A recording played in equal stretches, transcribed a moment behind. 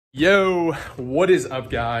Yo, what is up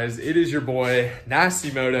guys? It is your boy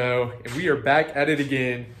Nasty Moto and we are back at it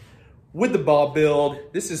again with the Bob build.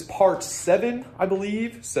 This is part 7, I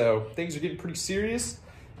believe. So things are getting pretty serious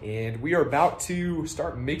and we are about to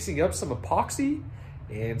start mixing up some epoxy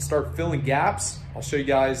and start filling gaps. I'll show you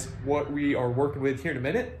guys what we are working with here in a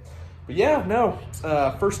minute. But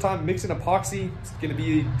yeah, first time mixing epoxy. It's gonna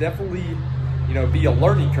be definitely, be a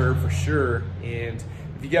learning curve for sure. And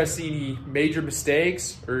if you guys see any major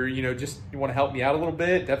mistakes or, just you want to help me out a little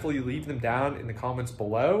bit, definitely leave them down in the comments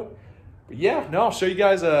below. But yeah, I'll show you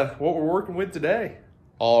guys what we're working with today.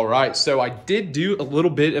 All right, so I did do a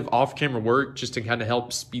little bit of off-camera work just to kind of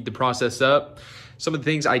help speed the process up. Some of the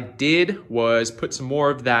things I did was put some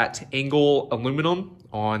more of that angle aluminum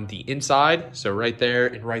on the inside. So right there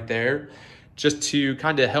and right there, just to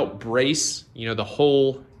kind of help brace, the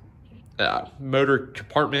whole motor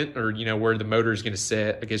compartment, or where the motor is going to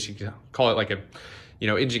sit. I guess you can call it like a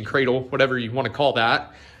engine cradle, whatever you want to call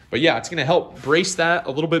that. But yeah, it's going to help brace that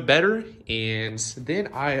a little bit better. And then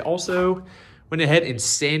I also went ahead and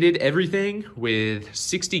sanded everything with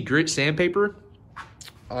 60 grit sandpaper.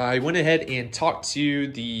 I went ahead and talked to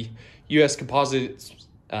the US Composites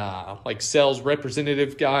sales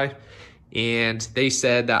representative guy, and they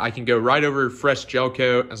said that I can go right over fresh gel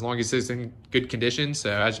coat as long as it's in good condition. So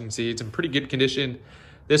as you can see, it's in pretty good condition.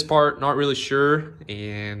 This part, not really sure,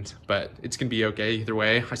 but it's gonna be okay either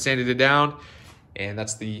way. I sanded it down, and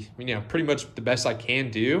that's the, pretty much the best I can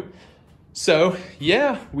do. So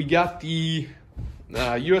yeah, we got the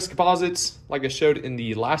US Composites, like I showed in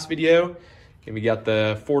the last video, and we got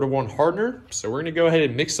the 4:1 hardener. So we're gonna go ahead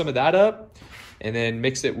and mix some of that up, and then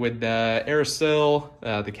mix it with the Aerosil,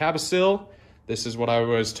 the Cabasil. This is what I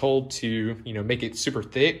was told to, make it super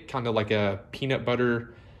thick, kind of like a peanut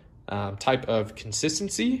butter type of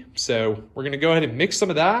consistency. So we're gonna go ahead and mix some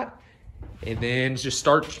of that and then just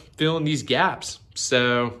start filling these gaps.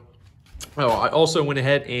 So, I also went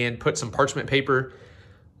ahead and put some parchment paper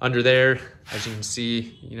under there, as you can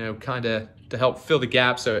see, kind of to help fill the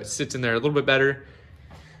gap so it sits in there a little bit better.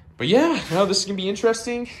 But yeah, this is gonna be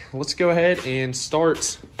interesting. Let's go ahead and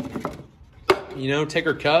start, take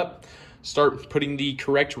our cup, start putting the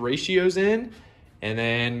correct ratios in, and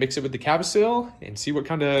then mix it with the Cabasil and see what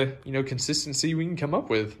kind of, consistency we can come up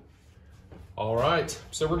with. All right,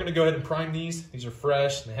 so we're gonna go ahead and prime these. These are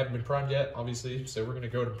fresh, and they haven't been primed yet, obviously. So we're gonna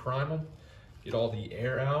go ahead and prime them, get all the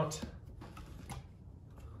air out.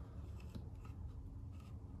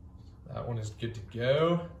 That one is good to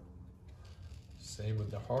go. Same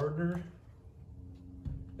with the hardener.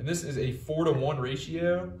 And this is a 4:1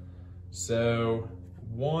 ratio. So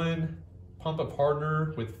 1 pump of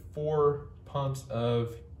hardener with 4 pumps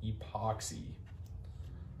of epoxy.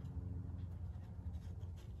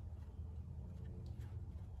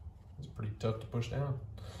 It's pretty tough to push down.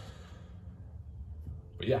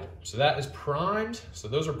 But yeah, so that is primed. So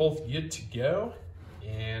those are both good to go.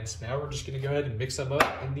 And now we're just gonna go ahead and mix them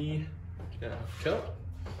up in the cup.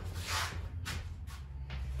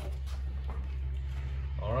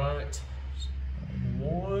 All right,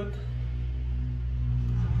 1,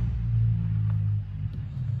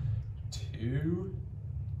 2,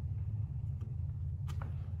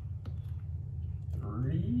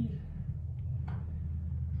 3,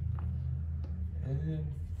 and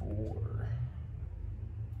 4.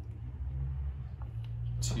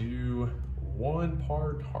 2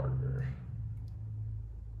 1-part hardener.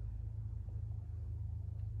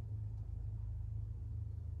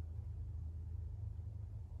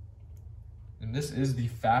 And this is the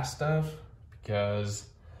fast stuff because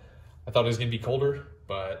I thought it was gonna be colder,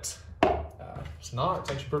 but it's not.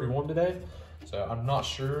 It's actually pretty warm today. So I'm not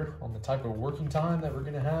sure on the type of working time that we're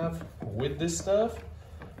gonna have with this stuff,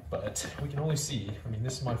 but we can only see. I mean,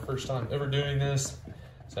 this is my first time ever doing this.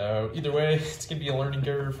 So either way, it's gonna be a learning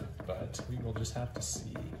curve, but we will just have to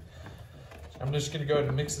see. So I'm just gonna go ahead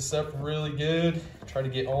and mix this up really good. Try to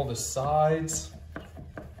get all the sides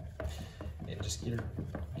and just get a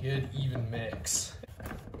good even mix.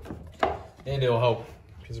 And it'll help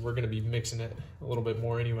because we're gonna be mixing it a little bit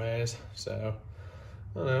more anyways. So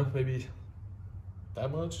I don't know, maybe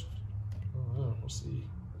that much? I don't know, we'll see.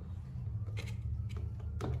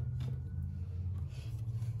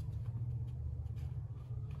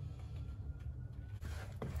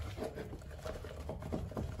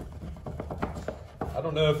 I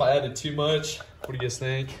don't know if I added too much. What do you guys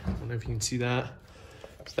think? I don't know if you can see that.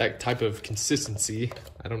 It's that type of consistency.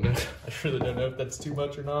 I don't know. I really don't know if that's too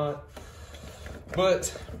much or not.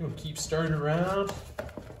 But I'm gonna keep stirring around.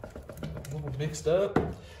 A little mixed up.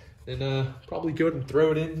 Then probably go ahead and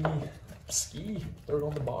throw it in the ski. Throw it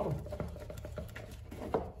on the bottom.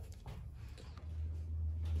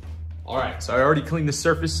 All right, so I already cleaned the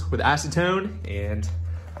surface with acetone, and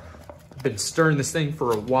I've been stirring this thing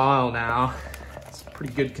for a while now. It's a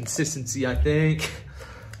pretty good consistency, I think.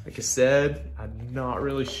 Like I said, I'm not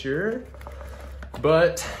really sure,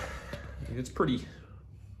 but it's pretty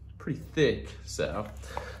thick. So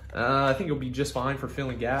I think it'll be just fine for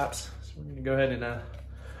filling gaps. So we're gonna go ahead and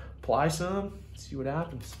apply some, see what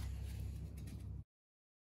happens.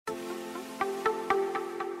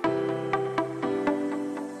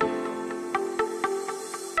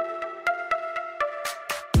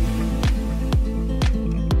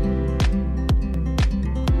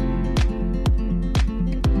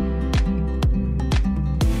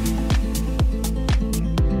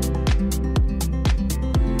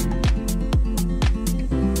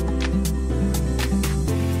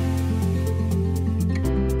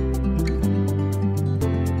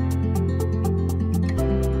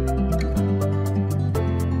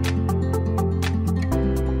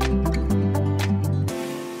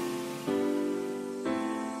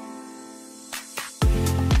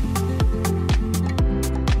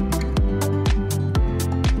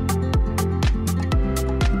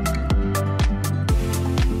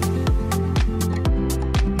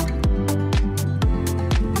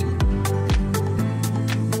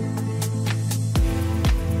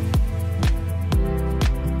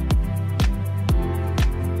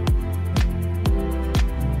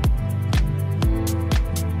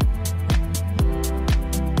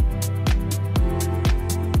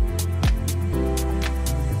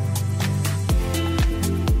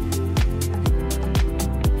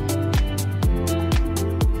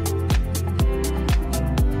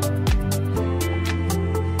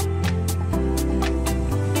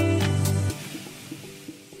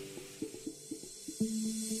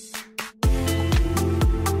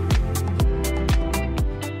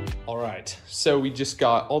 So we just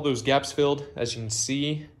got all those gaps filled. As you can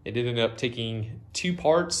see, it ended up taking 2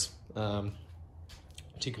 parts to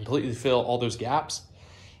completely fill all those gaps.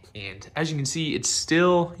 And as you can see, it's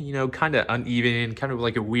still, you know, kind of uneven, kind of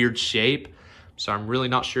like a weird shape. So I'm really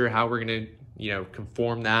not sure how we're gonna, you know,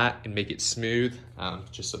 conform that and make it smooth,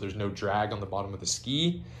 just so there's no drag on the bottom of the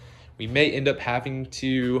ski. We may end up having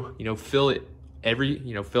to, you know, fill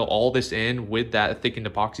all this in with that thickened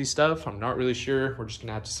epoxy stuff. I'm not really sure. We're just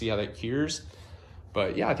gonna have to see how that cures.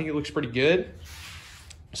 But yeah, I think it looks pretty good.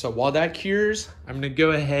 So while that cures, I'm gonna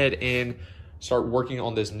go ahead and start working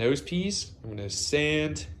on this nose piece. I'm gonna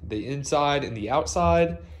sand the inside and the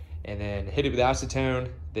outside, and then hit it with acetone,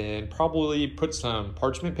 then probably put some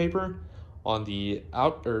parchment paper on the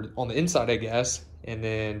inside, I guess. And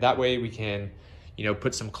then that way we can, you know,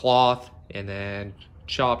 put some cloth and then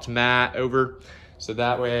chopped mat over. So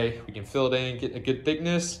that way we can fill it in, get a good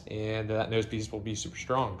thickness, and that nose piece will be super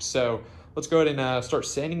strong. So let's go ahead and start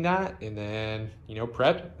sanding that, and then, you know,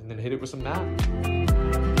 prep, and then hit it with some mat.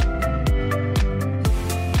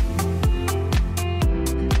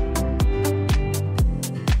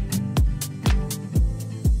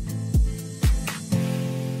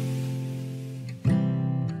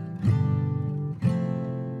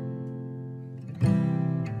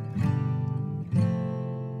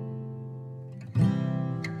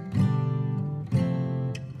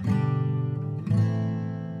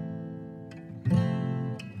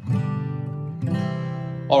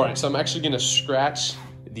 All right, so I'm actually gonna scratch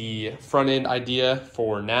the front end idea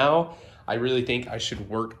for now. I really think I should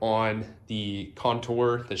work on the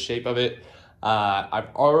contour, the shape of it. I've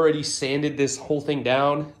already sanded this whole thing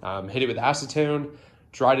down, hit it with acetone,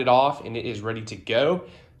 dried it off, and it is ready to go.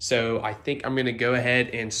 So I think I'm gonna go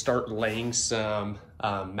ahead and start laying some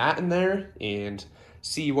mat in there and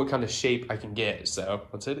see what kind of shape I can get. So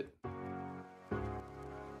let's hit it.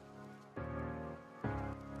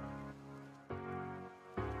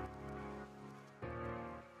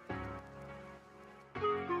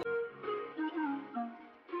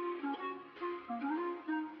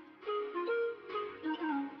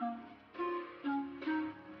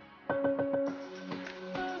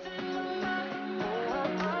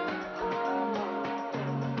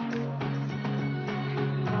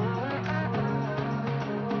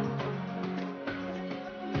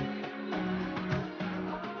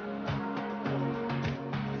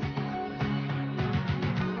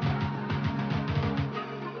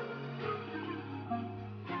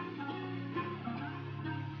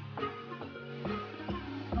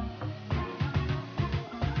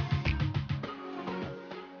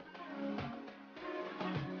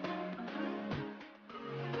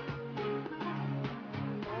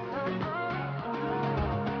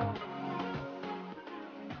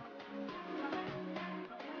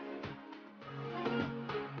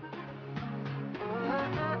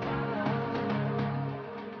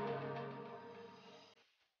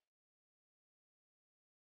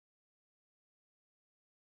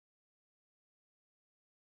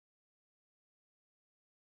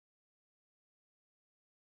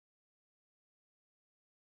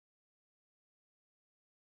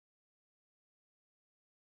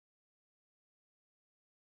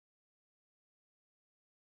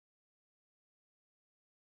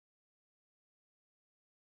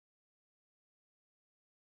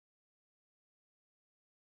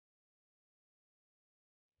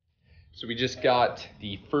 So we just got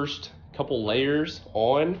the first couple layers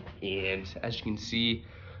on, and as you can see,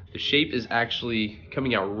 the shape is actually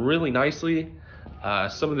coming out really nicely.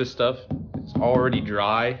 Some of this stuff is already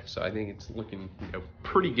dry, so I think it's looking,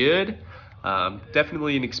 pretty good.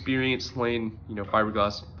 Definitely an experience laying,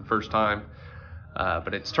 fiberglass the first time,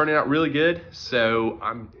 but it's turning out really good. So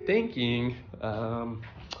I'm thinking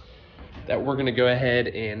that we're gonna go ahead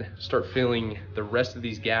and start filling the rest of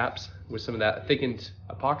these gaps with some of that thickened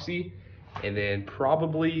epoxy, and then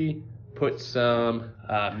probably put some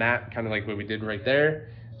matte, kind of like what we did right there.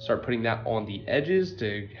 Start putting that on the edges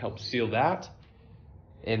to help seal that.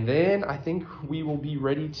 And then I think we will be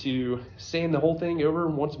ready to sand the whole thing over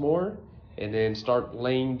once more and then start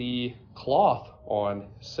laying the cloth on.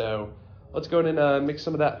 So let's go ahead and mix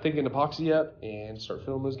some of that thickened epoxy up and start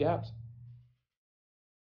filling those gaps.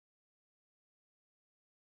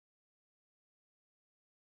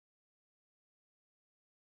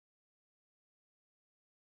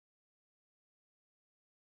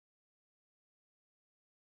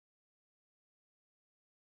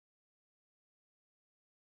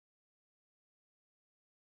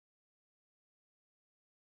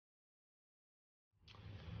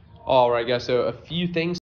 All right, guys, so a few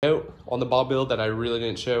things to note on the bob build that I really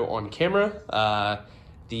didn't show on camera.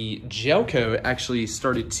 The gel coat actually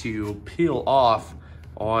started to peel off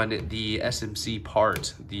on the SMC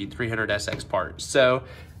part, the 300SX part. So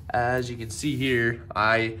as you can see here,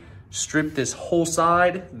 I stripped this whole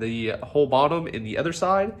side, the whole bottom and the other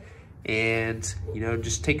side, and I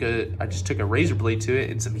just took a razor blade to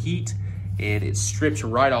it and some heat, and it strips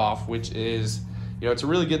right off, which is, it's a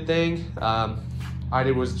really good thing. I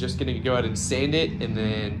was just gonna go ahead and sand it and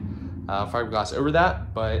then fiberglass over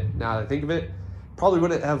that, but now that I think of it, probably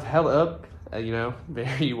wouldn't have held up,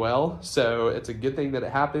 very well. So it's a good thing that it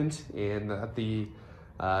happened, and that the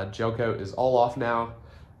gel coat is all off now.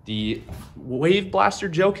 The Wave Blaster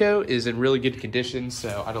gel coat is in really good condition,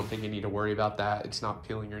 so I don't think you need to worry about that. It's not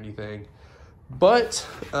peeling or anything. But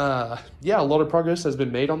yeah, a lot of progress has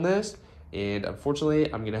been made on this, and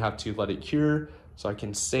unfortunately, I'm gonna have to let it cure so I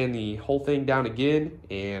can sand the whole thing down again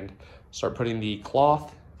and start putting the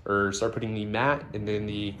cloth, or start putting the mat and then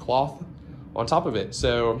the cloth on top of it.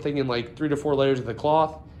 So I'm thinking like 3 to 4 layers of the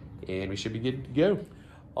cloth, and we should be good to go.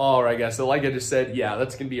 All right, guys, so like I just said, yeah,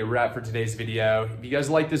 that's gonna be a wrap for today's video. If you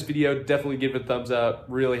guys like this video, definitely give it a thumbs up,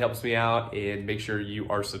 really helps me out, and make sure you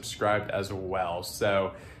are subscribed as well.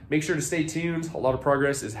 So make sure to stay tuned. A lot of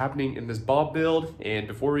progress is happening in this bob build, and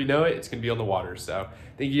before we know it, it's gonna be on the water. So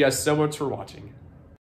thank you guys so much for watching.